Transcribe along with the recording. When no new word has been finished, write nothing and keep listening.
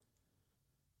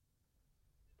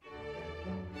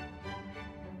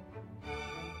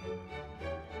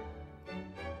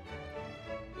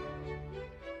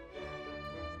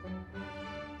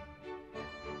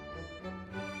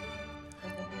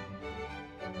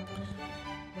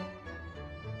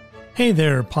Hey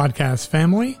there, podcast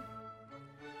family.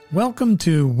 Welcome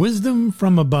to Wisdom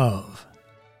from Above,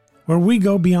 where we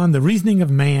go beyond the reasoning of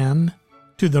man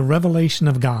to the revelation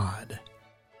of God.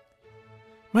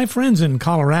 My friends in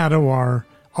Colorado are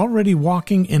already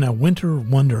walking in a winter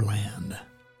wonderland.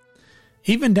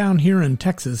 Even down here in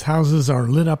Texas, houses are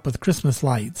lit up with Christmas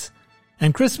lights,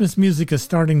 and Christmas music is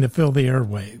starting to fill the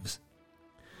airwaves.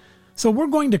 So we're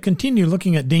going to continue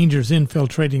looking at dangers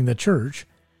infiltrating the church,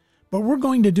 but we're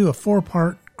going to do a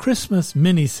 4-part Christmas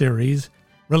mini-series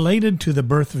related to the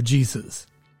birth of Jesus.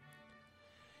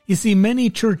 You see, many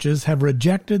churches have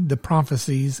rejected the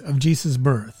prophecies of Jesus'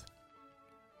 birth.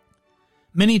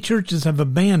 Many churches have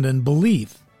abandoned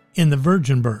belief in the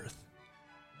virgin birth.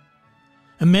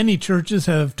 And many churches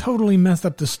have totally messed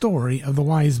up the story of the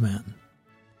wise men.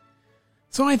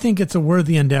 So I think it's a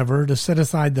worthy endeavor to set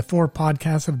aside the 4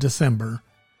 podcasts of December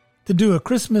to do a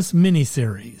Christmas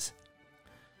mini-series.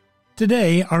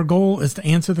 Today, our goal is to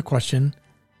answer the question,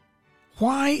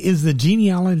 why is the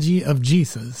genealogy of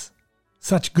Jesus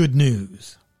such good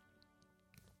news?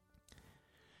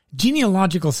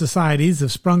 Genealogical societies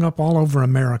have sprung up all over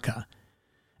America,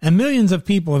 and millions of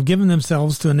people have given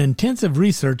themselves to an intensive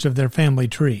research of their family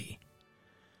tree.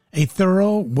 A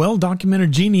thorough,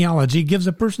 well-documented genealogy gives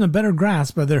a person a better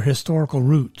grasp of their historical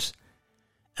roots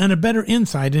and a better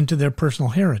insight into their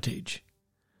personal heritage.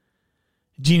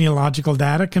 Genealogical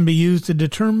data can be used to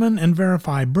determine and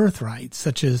verify birthrights,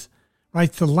 such as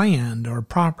rights to land or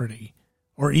property,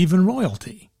 or even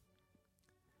royalty.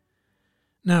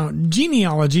 Now,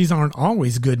 genealogies aren't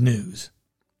always good news.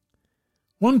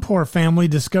 One poor family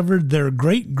discovered their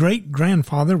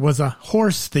great-great-grandfather was a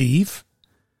horse thief,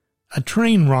 a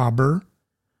train robber,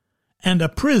 and a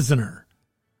prisoner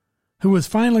who was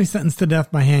finally sentenced to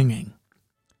death by hanging.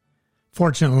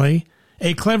 Fortunately,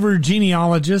 a clever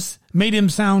genealogist made him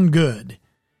sound good.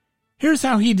 Here's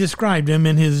how he described him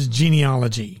in his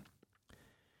genealogy.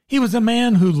 He was a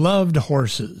man who loved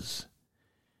horses.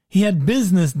 He had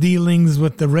business dealings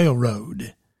with the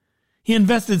railroad. He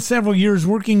invested several years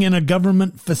working in a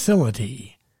government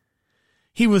facility.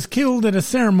 He was killed at a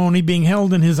ceremony being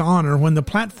held in his honor when the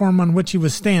platform on which he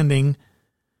was standing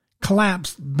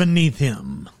collapsed beneath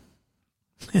him.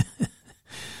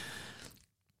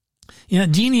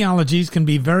 Genealogies can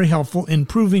be very helpful in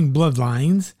proving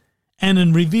bloodlines and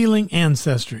in revealing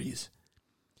ancestries.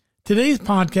 Today's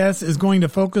podcast is going to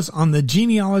focus on the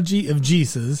genealogy of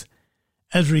Jesus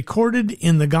as recorded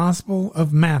in the Gospel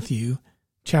of Matthew,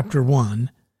 chapter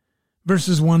 1,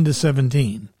 verses 1 to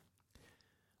 17.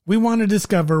 We want to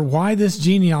discover why this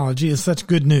genealogy is such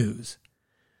good news.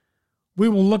 We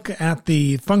will look at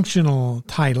the functional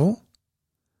title,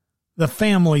 the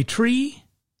family tree,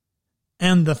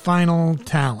 and the final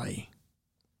tally.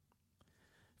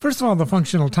 First of all, the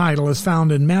functional title is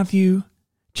found in Matthew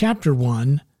chapter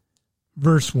 1,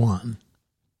 verse 1.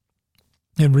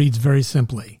 It reads very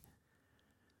simply,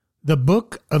 "The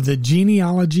book of the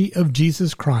genealogy of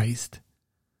Jesus Christ,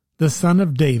 the son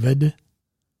of David,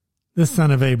 the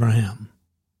son of Abraham."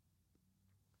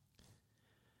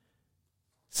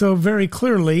 So very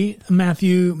clearly,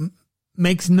 Matthew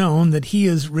makes known that he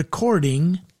is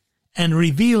recording and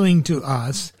revealing to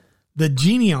us the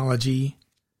genealogy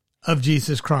of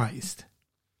Jesus Christ.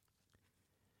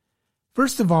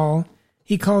 First of all,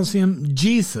 he calls him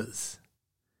Jesus.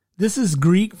 This is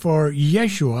Greek for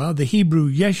Yeshua, the Hebrew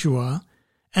Yeshua,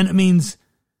 and it means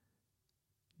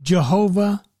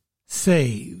Jehovah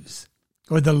saves,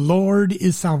 or the Lord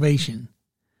is salvation.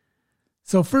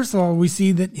 So first of all, we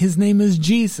see that his name is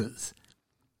Jesus.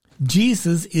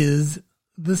 Jesus is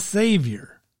the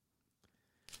Savior.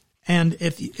 And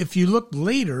if you look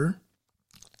later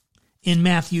in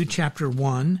Matthew chapter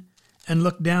 1 and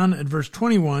look down at verse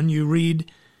 21, you read,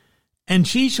 "And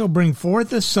she shall bring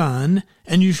forth a son,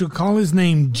 and you shall call his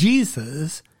name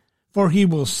Jesus, for he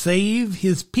will save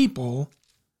his people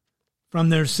from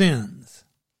their sins."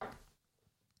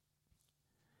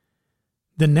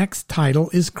 The next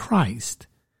title is Christ.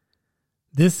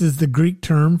 This is the Greek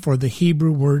term for the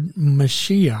Hebrew word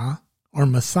Mashiach, or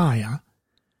Messiah,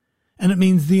 and it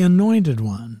means the anointed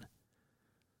one.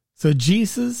 So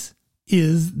Jesus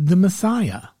is the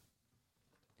Messiah.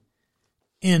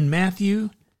 In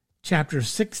Matthew chapter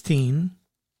 16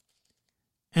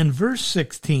 and verse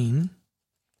 16,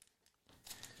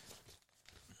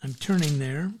 I'm turning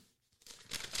there,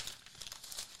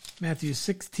 Matthew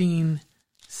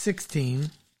 16:16.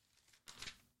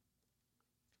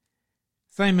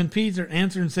 Simon Peter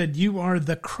answered and said, "You are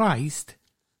the Christ,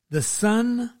 the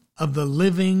Son of the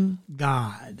living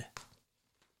God."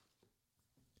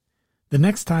 The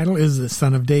next title is the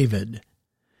Son of David.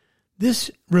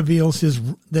 This reveals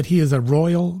that he is a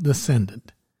royal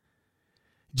descendant.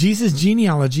 Jesus'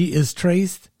 genealogy is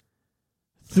traced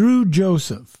through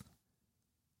Joseph,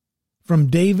 from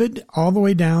David all the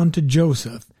way down to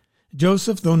Joseph.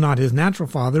 Joseph, though not his natural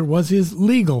father, was his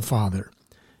legal father.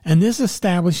 And this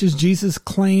establishes Jesus'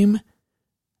 claim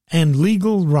and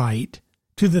legal right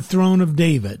to the throne of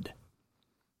David.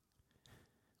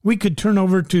 We could turn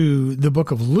over to the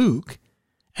book of Luke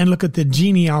and look at the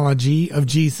genealogy of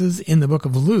Jesus in the book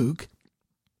of Luke.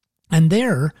 And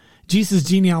there, Jesus'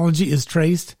 genealogy is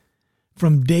traced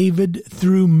from David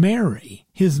through Mary,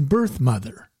 his birth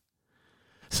mother.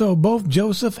 So both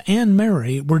Joseph and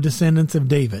Mary were descendants of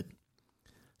David.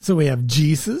 So we have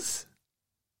Jesus,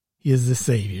 he is the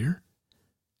Savior.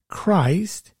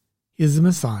 Christ is the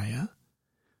Messiah.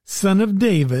 Son of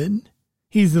David,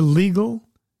 he's the legal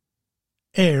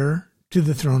heir to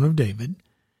the throne of David.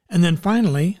 And then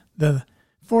finally, the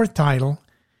fourth title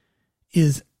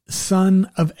is Son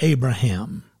of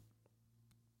Abraham.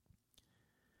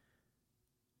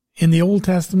 In the Old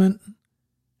Testament,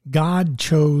 God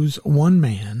chose one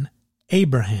man,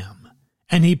 Abraham,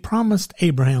 and he promised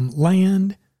Abraham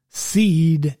land,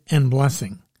 seed, and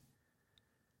blessing.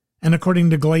 And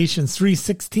according to Galatians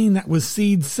 3:16, that was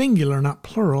seed singular, not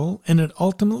plural, and it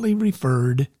ultimately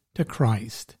referred to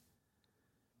Christ.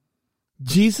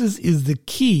 Jesus is the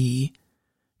key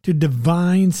to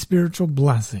divine spiritual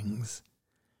blessings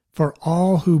for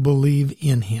all who believe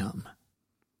in him.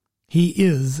 He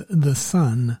is the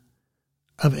son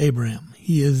of Abraham.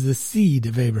 He is the seed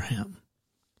of Abraham.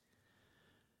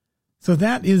 So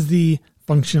that is the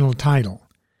functional title.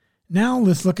 Now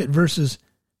let's look at verses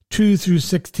 2 through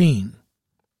 16.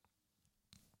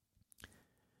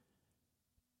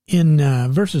 In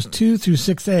verses 2 through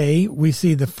 6a, we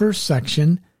see the first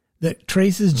section that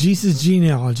traces Jesus'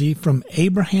 genealogy from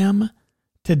Abraham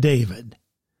to David.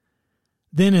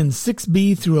 Then in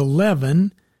 6b through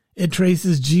 11, it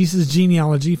traces Jesus'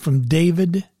 genealogy from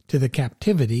David to the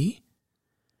captivity.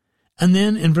 And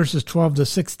then in verses 12 to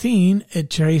 16,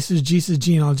 it traces Jesus'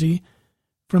 genealogy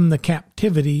from the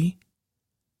captivity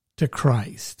to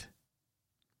Christ.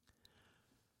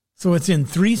 So it's in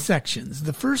three sections.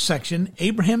 The first section,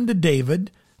 Abraham to David,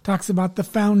 talks about the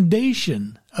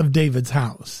foundation of David's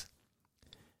house.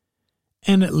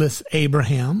 And it lists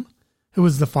Abraham, who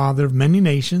was the father of many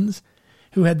nations,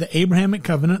 who had the Abrahamic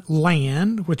covenant,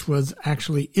 land, which was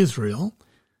actually Israel,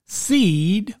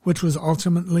 seed, which was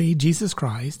ultimately Jesus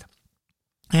Christ,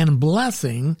 and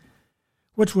blessing,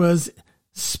 which was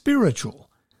spiritual,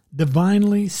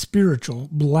 divinely spiritual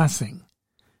blessing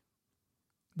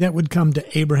that would come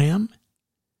to Abraham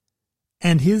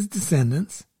and his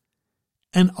descendants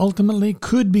and ultimately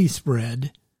could be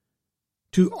spread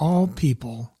to all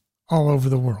people all over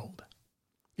the world.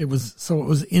 It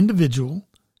was individual,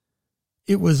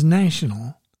 it was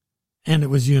national, and it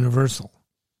was universal.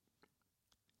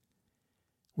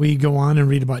 We go on and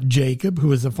read about Jacob, who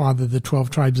was the father of the 12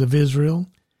 tribes of Israel.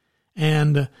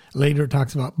 And later it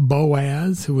talks about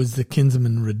Boaz, who was the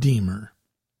kinsman redeemer.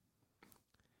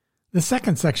 The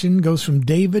second section goes from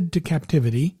David to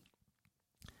captivity.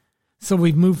 So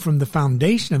we've moved from the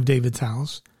foundation of David's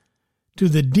house to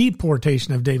the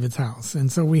deportation of David's house. And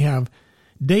so we have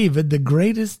David, the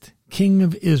greatest king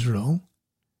of Israel.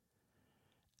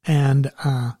 And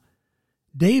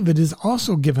David is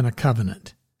also given a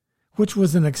covenant, which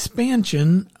was an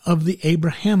expansion of the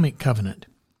Abrahamic covenant.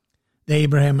 The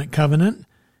Abrahamic covenant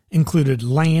included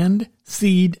land,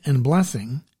 seed, and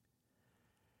blessing.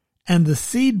 And the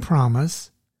seed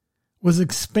promise was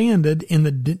expanded in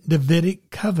the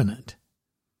Davidic covenant.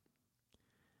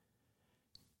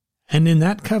 And in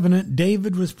that covenant,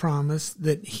 David was promised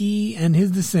that he and his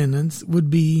descendants would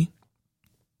be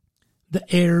the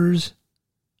heirs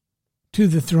to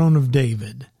the throne of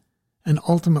David. And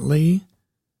ultimately,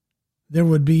 there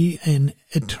would be an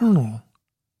eternal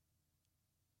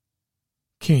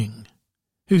king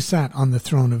who sat on the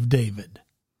throne of David.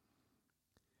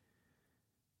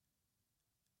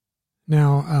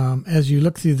 Now, as you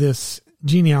look through this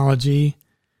genealogy,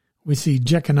 we see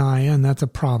Jeconiah, and that's a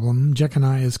problem.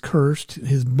 Jeconiah is cursed.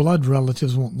 His blood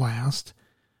relatives won't last.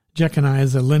 Jeconiah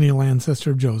is a lineal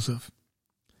ancestor of Joseph.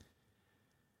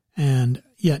 And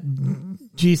yet,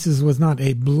 Jesus was not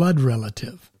a blood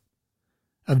relative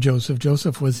of Joseph.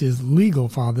 Joseph was his legal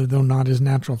father, though not his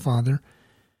natural father.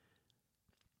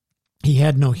 He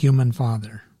had no human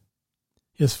father.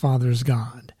 His father is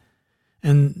God.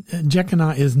 And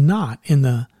Jeconiah is not in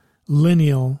the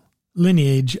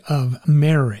lineage of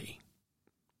Mary.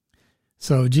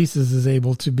 So Jesus is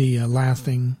able to be a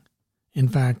lasting, in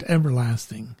fact,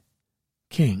 everlasting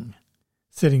king,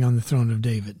 sitting on the throne of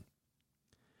David.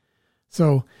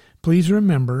 So please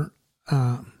remember,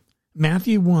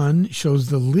 Matthew 1 shows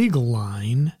the legal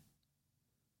line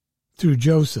through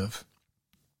Joseph,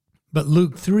 but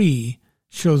Luke 3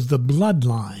 shows the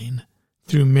bloodline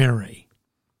through Mary.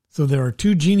 So there are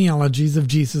two genealogies of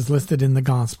Jesus listed in the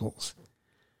Gospels.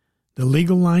 The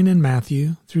legal line in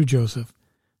Matthew through Joseph,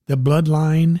 the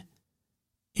bloodline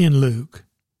in Luke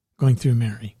going through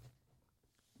Mary.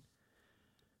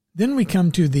 Then we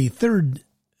come to the third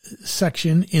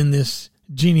section in this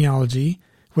genealogy,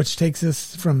 which takes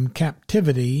us from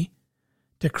captivity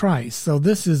to Christ. So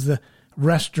this is the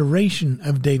restoration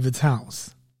of David's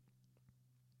house.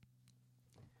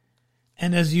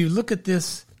 And as you look at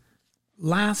this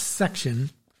last section,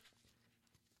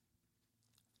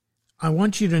 I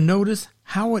want you to notice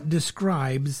how it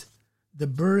describes the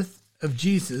birth of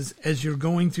Jesus as you're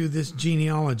going through this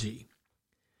genealogy.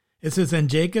 It says, and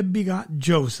Jacob begot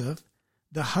Joseph,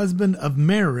 the husband of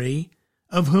Mary,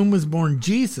 of whom was born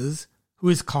Jesus, who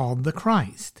is called the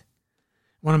Christ.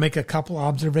 I want to make a couple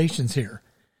observations here.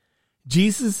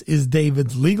 Jesus is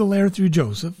David's legal heir through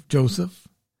Joseph.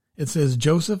 It says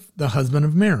Joseph, the husband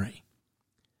of Mary.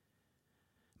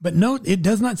 But note, it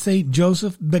does not say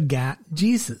Joseph begat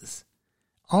Jesus.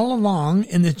 All along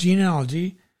in this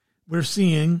genealogy, we're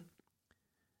seeing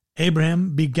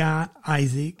Abraham begot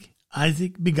Isaac,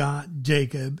 Isaac begot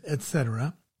Jacob,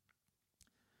 etc.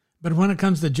 But when it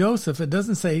comes to Joseph, it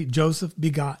doesn't say Joseph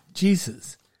begot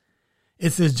Jesus.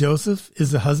 It says Joseph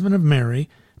is the husband of Mary,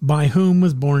 by whom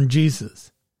was born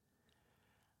Jesus.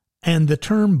 And the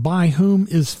term by whom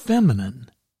is feminine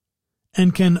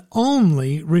and can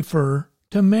only refer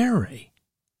to Mary.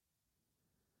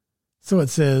 So it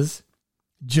says,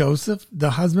 Joseph,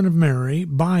 the husband of Mary,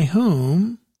 by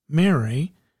whom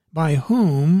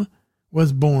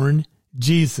was born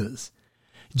Jesus.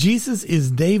 Jesus is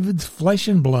David's flesh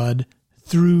and blood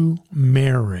through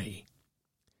Mary.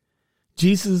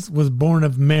 Jesus was born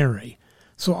of Mary.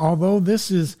 So although this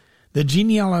is the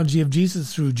genealogy of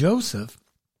Jesus through Joseph,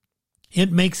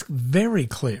 it makes very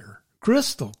clear,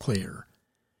 crystal clear,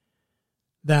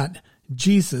 that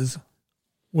Jesus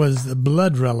was the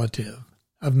blood relative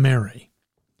of Mary.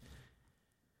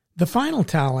 The final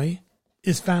tally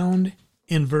is found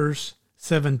in verse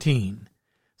 17.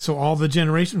 So all the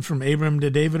generations from Abraham to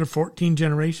David are 14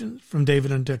 generations. From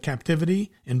David into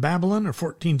captivity in Babylon are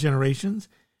 14 generations.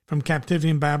 From captivity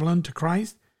in Babylon to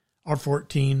Christ are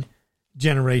 14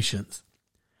 generations.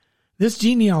 This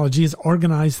genealogy is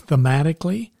organized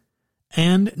thematically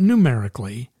and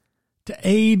numerically to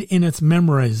aid in its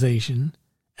memorization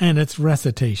and its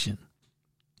recitation.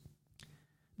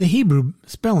 The Hebrew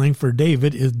spelling for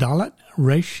David is Dalet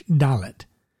Resh Dalet.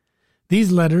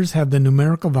 These letters have the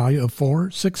numerical value of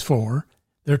 464,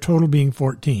 their total being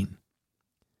 14.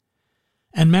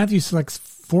 And Matthew selects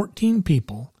 14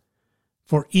 people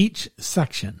for each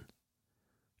section.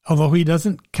 Although he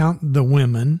doesn't count the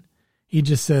women, he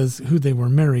just says who they were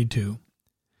married to.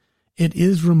 It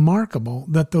is remarkable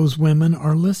that those women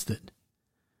are listed.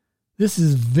 This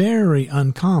is very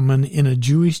uncommon in a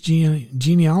Jewish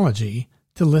genealogy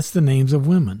to list the names of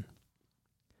women.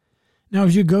 Now,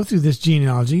 as you go through this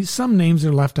genealogy, some names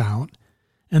are left out,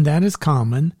 and that is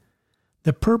common.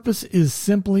 The purpose is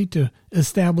simply to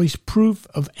establish proof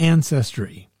of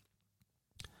ancestry.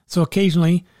 So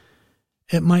occasionally,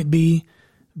 it might be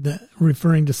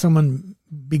referring to someone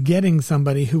begetting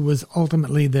somebody who was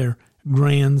ultimately their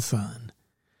grandson.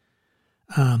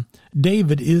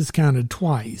 David is counted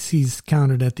twice. He's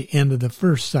counted at the end of the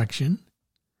first section,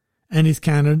 and he's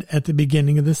counted at the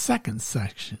beginning of the second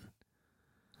section.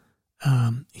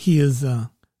 He is the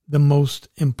most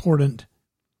important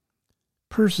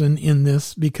person in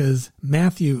this because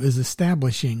Matthew is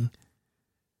establishing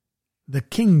the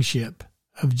kingship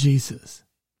of Jesus.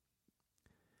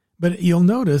 But you'll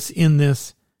notice in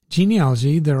this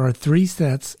genealogy there are 3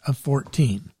 sets of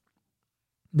 14.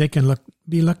 They can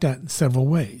be looked at several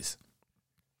ways.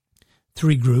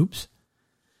 3 groups: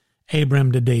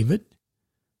 Abraham to David,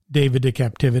 David to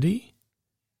captivity,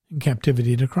 and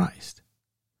captivity to Christ.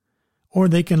 Or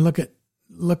they can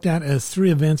looked at as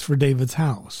 3 events for David's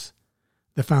house: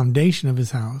 the foundation of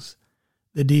his house,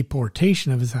 the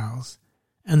deportation of his house,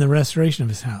 and the restoration of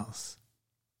his house.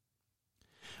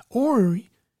 Or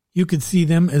you could see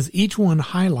them as each one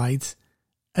highlights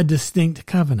a distinct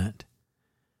covenant.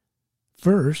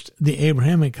 First, the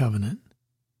Abrahamic covenant.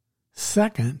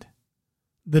 Second,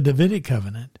 the Davidic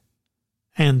covenant.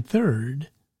 And third,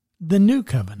 the new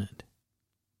covenant.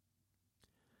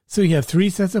 So you have 3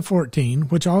 sets of 14,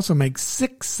 which also makes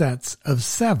 6 sets of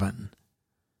 7,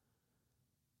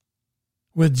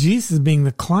 with Jesus being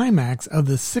the climax of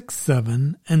the 6th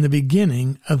 7 and the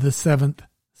beginning of the 7th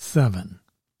 7.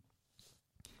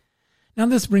 Now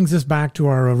this brings us back to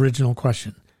our original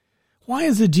question. Why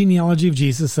is the genealogy of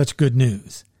Jesus such good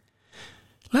news?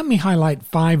 Let me highlight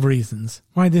 5 reasons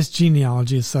why this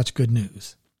genealogy is such good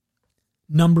news.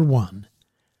 Number 1,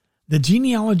 the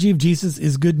genealogy of Jesus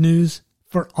is good news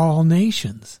for all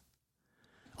nations.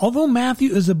 Although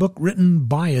Matthew is a book written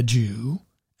by a Jew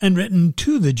and written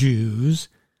to the Jews,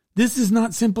 this is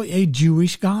not simply a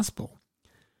Jewish gospel.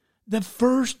 The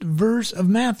first verse of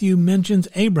Matthew mentions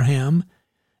Abraham,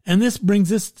 and this brings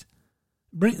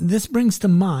to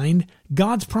mind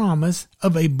God's promise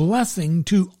of a blessing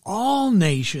to all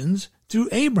nations through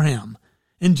Abraham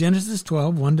in Genesis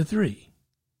 12, 1-3.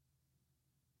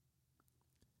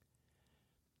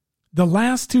 The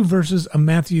last 2 verses of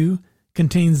Matthew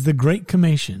contains the Great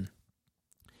Commission,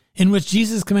 in which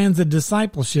Jesus commands the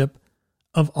discipleship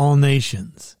of all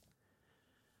nations.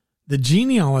 The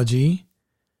genealogy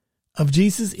of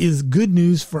Jesus is good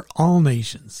news for all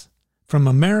nations, from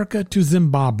America to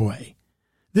Zimbabwe.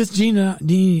 This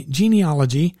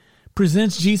genealogy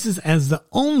presents Jesus as the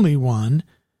only one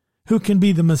who can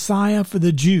be the Messiah for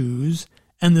the Jews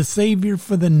and the Savior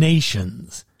for the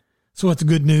nations. So it's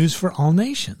good news for all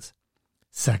nations.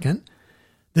 Second,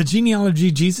 the genealogy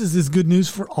of Jesus is good news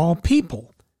for all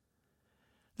people.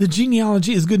 The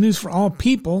genealogy is good news for all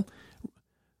people,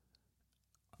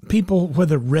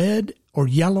 whether red or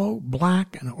yellow,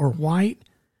 black or white.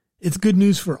 It's good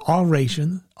news for all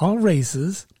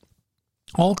races,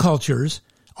 all cultures,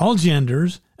 all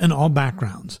genders, and all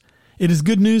backgrounds. It is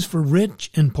good news for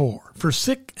rich and poor, for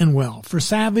sick and well, for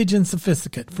savage and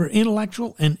sophisticate, for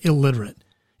intellectual and illiterate.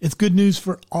 It's good news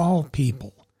for all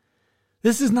people.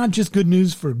 This is not just good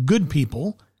news for good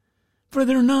people, for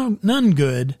there are none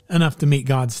good enough to meet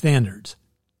God's standards.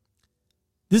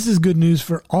 This is good news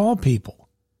for all people.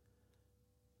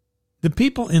 The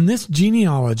people in this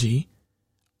genealogy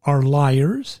are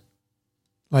liars,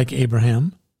 like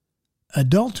Abraham,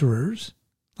 adulterers,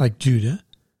 like Judah,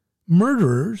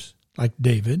 murderers, like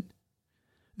David.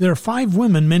 There are 5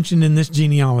 women mentioned in this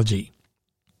genealogy,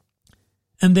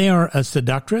 and they are a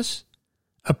seductress,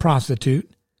 a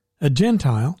prostitute, a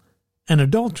Gentile, an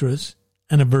adulteress,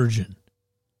 and a virgin.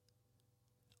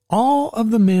 All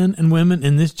of the men and women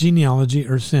in this genealogy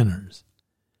are sinners.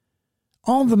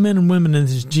 All the men and women in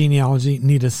this genealogy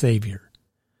need a Savior.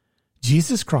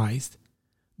 Jesus Christ,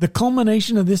 the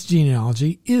culmination of this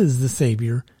genealogy, is the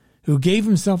Savior who gave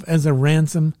himself as a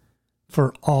ransom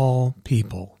for all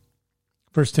people.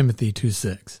 1 Timothy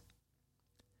 2:6.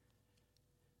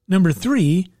 Number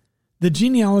 3, the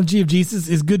genealogy of Jesus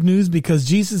is good news because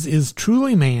Jesus is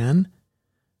truly man,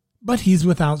 but he's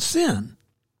without sin.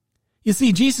 You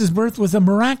see, Jesus' birth was a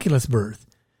miraculous birth.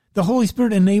 The Holy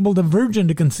Spirit enabled a virgin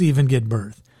to conceive and give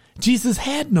birth. Jesus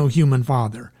had no human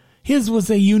father. His was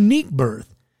a unique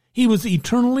birth. He was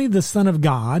eternally the Son of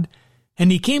God,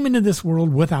 and he came into this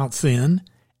world without sin,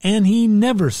 and he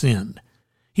never sinned.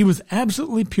 He was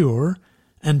absolutely pure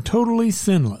and totally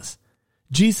sinless.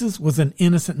 Jesus was an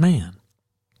innocent man.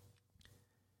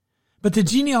 But the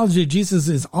genealogy of Jesus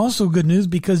is also good news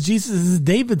because Jesus is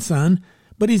David's son,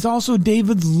 but he's also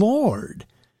David's Lord.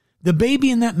 The baby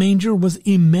in that manger was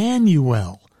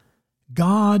Emmanuel,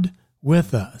 God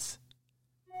with us.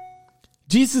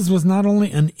 Jesus was not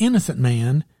only an innocent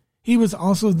man, he was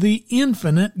also the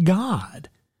infinite God.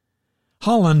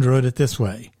 Holland wrote it this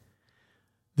way: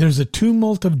 "There's a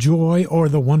tumult of joy o'er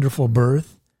the wonderful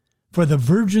birth, for the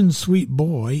virgin's sweet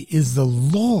boy is the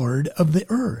Lord of the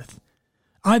earth.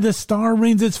 Aye, the star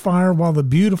rains its fire while the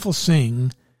beautiful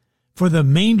sing, for the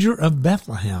manger of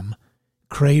Bethlehem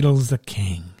cradles a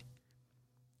king."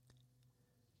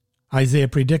 Isaiah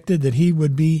predicted that he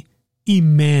would be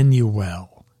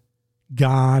Emmanuel,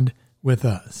 God with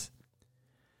us.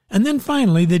 And then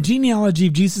finally, the genealogy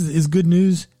of Jesus is good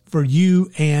news for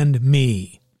you and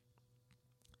me.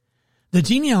 The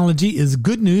genealogy is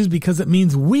good news because it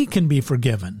means we can be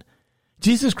forgiven.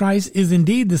 Jesus Christ is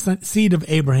indeed the seed of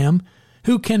Abraham,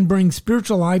 who can bring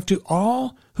spiritual life to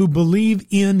all who believe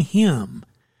in him.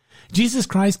 Jesus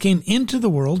Christ came into the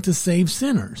world to save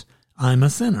sinners. I'm a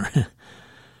sinner.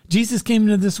 Jesus came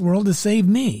into this world to save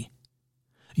me.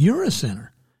 You're a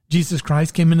sinner. Jesus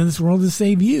Christ came into this world to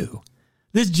save you.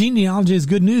 This genealogy is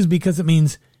good news because it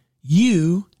means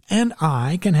you and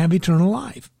I can have eternal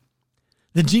life.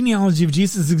 The genealogy of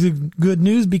Jesus is good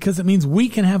news because it means we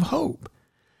can have hope.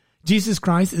 Jesus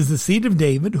Christ is the seed of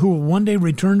David who will one day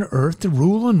return to earth to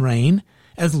rule and reign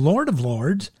as Lord of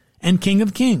Lords and King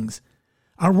of Kings.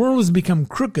 Our world has become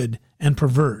crooked and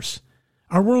perverse.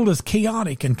 Our world is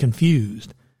chaotic and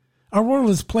confused. Our world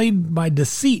is plagued by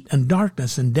deceit and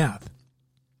darkness and death.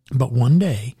 But one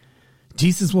day,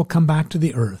 Jesus will come back to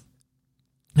the earth,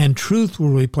 and truth will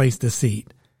replace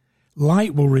deceit.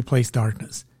 Light will replace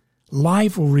darkness.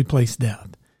 Life will replace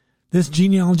death. This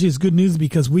genealogy is good news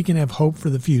because we can have hope for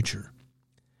the future.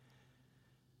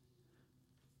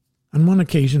 On one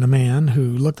occasion, a man who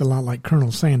looked a lot like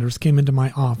Colonel Sanders came into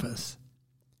my office.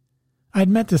 I had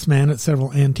met this man at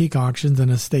several antique auctions and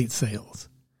estate sales.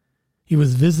 He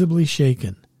was visibly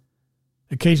shaken.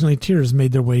 Occasionally tears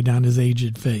made their way down his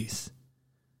aged face.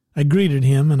 I greeted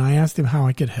him and I asked him how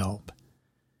I could help.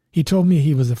 He told me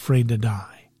he was afraid to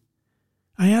die.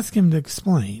 I asked him to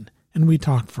explain, and we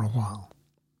talked for a while.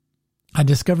 I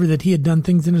discovered that he had done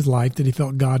things in his life that he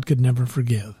felt God could never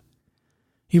forgive.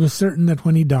 He was certain that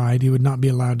when he died, he would not be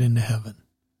allowed into heaven.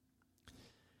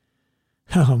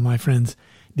 Oh, my friends,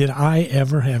 did I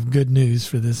ever have good news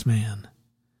for this man?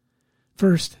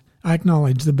 First, I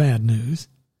acknowledge the bad news.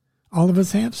 All of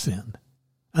us have sinned,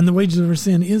 and the wages of our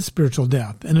sin is spiritual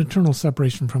death and eternal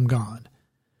separation from God.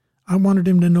 I wanted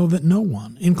him to know that no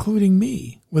one, including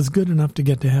me, was good enough to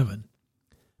get to heaven.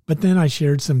 But then I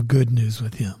shared some good news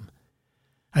with him.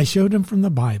 I showed him from the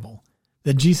Bible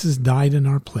that Jesus died in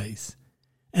our place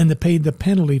and that paid the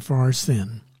penalty for our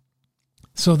sin,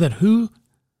 so that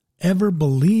whoever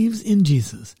believes in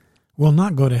Jesus will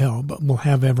not go to hell, but will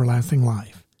have everlasting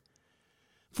life.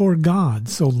 For God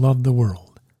so loved the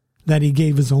world that he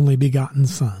gave his only begotten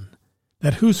Son,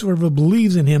 that whosoever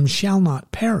believes in him shall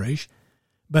not perish,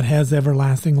 but has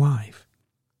everlasting life.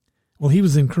 Well, he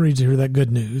was encouraged to hear that good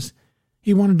news.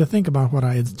 He wanted to think about what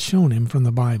I had shown him from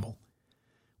the Bible.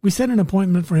 We set an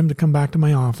appointment for him to come back to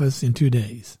my office in 2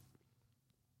 days.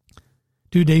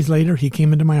 2 days later, he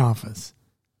came into my office,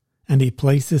 and he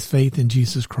placed his faith in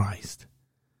Jesus Christ.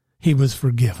 He was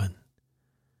forgiven.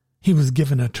 He was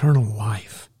given eternal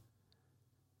life.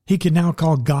 He could now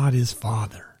call God his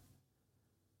Father.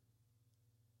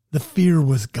 The fear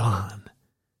was gone,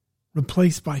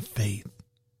 replaced by faith.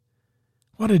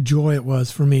 What a joy it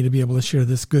was for me to be able to share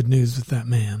this good news with that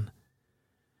man.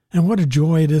 And what a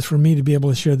joy it is for me to be able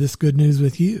to share this good news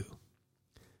with you.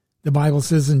 The Bible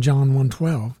says in John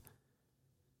 1:12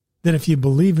 that if you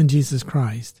believe in Jesus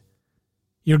Christ,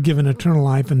 you're given eternal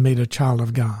life and made a child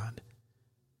of God.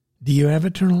 Do you have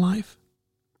eternal life?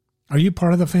 Are you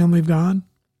part of the family of God?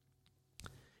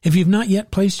 If you've not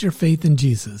yet placed your faith in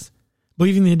Jesus,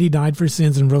 believing that he died for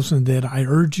sins and rose from the dead, I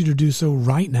urge you to do so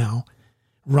right now,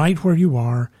 right where you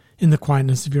are, in the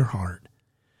quietness of your heart.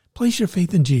 Place your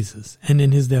faith in Jesus and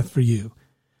in his death for you.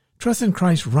 Trust in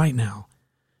Christ right now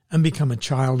and become a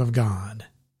child of God.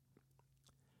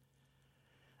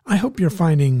 I hope you're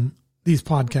finding these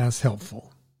podcasts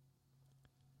helpful.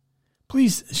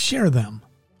 Please share them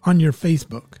on your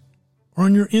Facebook or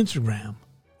on your Instagram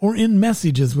or in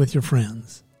messages with your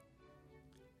friends.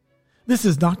 This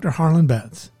is Dr. Harlan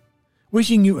Betts,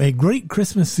 wishing you a great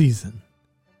Christmas season.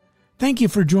 Thank you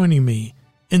for joining me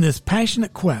in this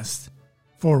passionate quest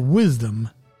for wisdom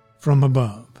from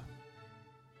above.